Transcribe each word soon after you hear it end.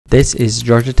This is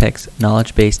Georgia Tech's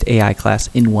knowledge-based AI class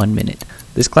in 1 minute.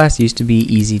 This class used to be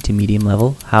easy to medium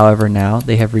level, however now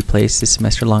they have replaced this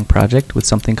semester-long project with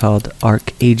something called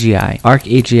ArcAGI.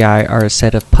 ArcAGI are a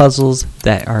set of puzzles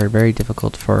that are very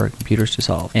difficult for computers to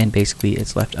solve, and basically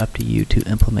it's left up to you to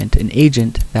implement an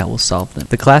agent that will solve them.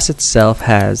 The class itself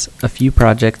has a few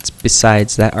projects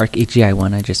besides that ArcAGI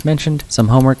one I just mentioned, some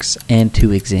homeworks, and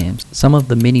 2 exams. Some of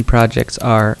the mini projects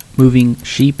are moving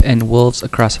sheep and wolves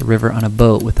across a river on a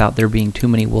boat without there being too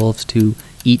many wolves to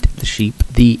eat the sheep.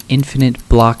 The infinite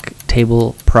block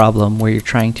table problem, where you're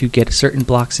trying to get certain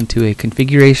blocks into a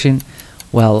configuration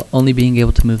while only being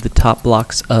able to move the top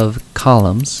blocks of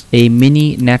columns. A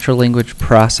mini natural language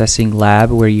processing lab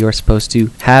where you're supposed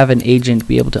to have an agent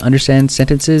be able to understand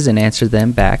sentences and answer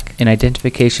them back. An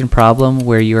identification problem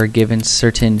where you are given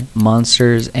certain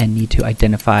monsters and need to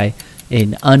identify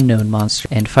an unknown monster.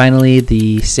 And finally,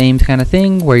 the same kind of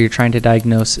thing where you're trying to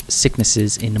diagnose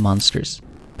sicknesses in monsters.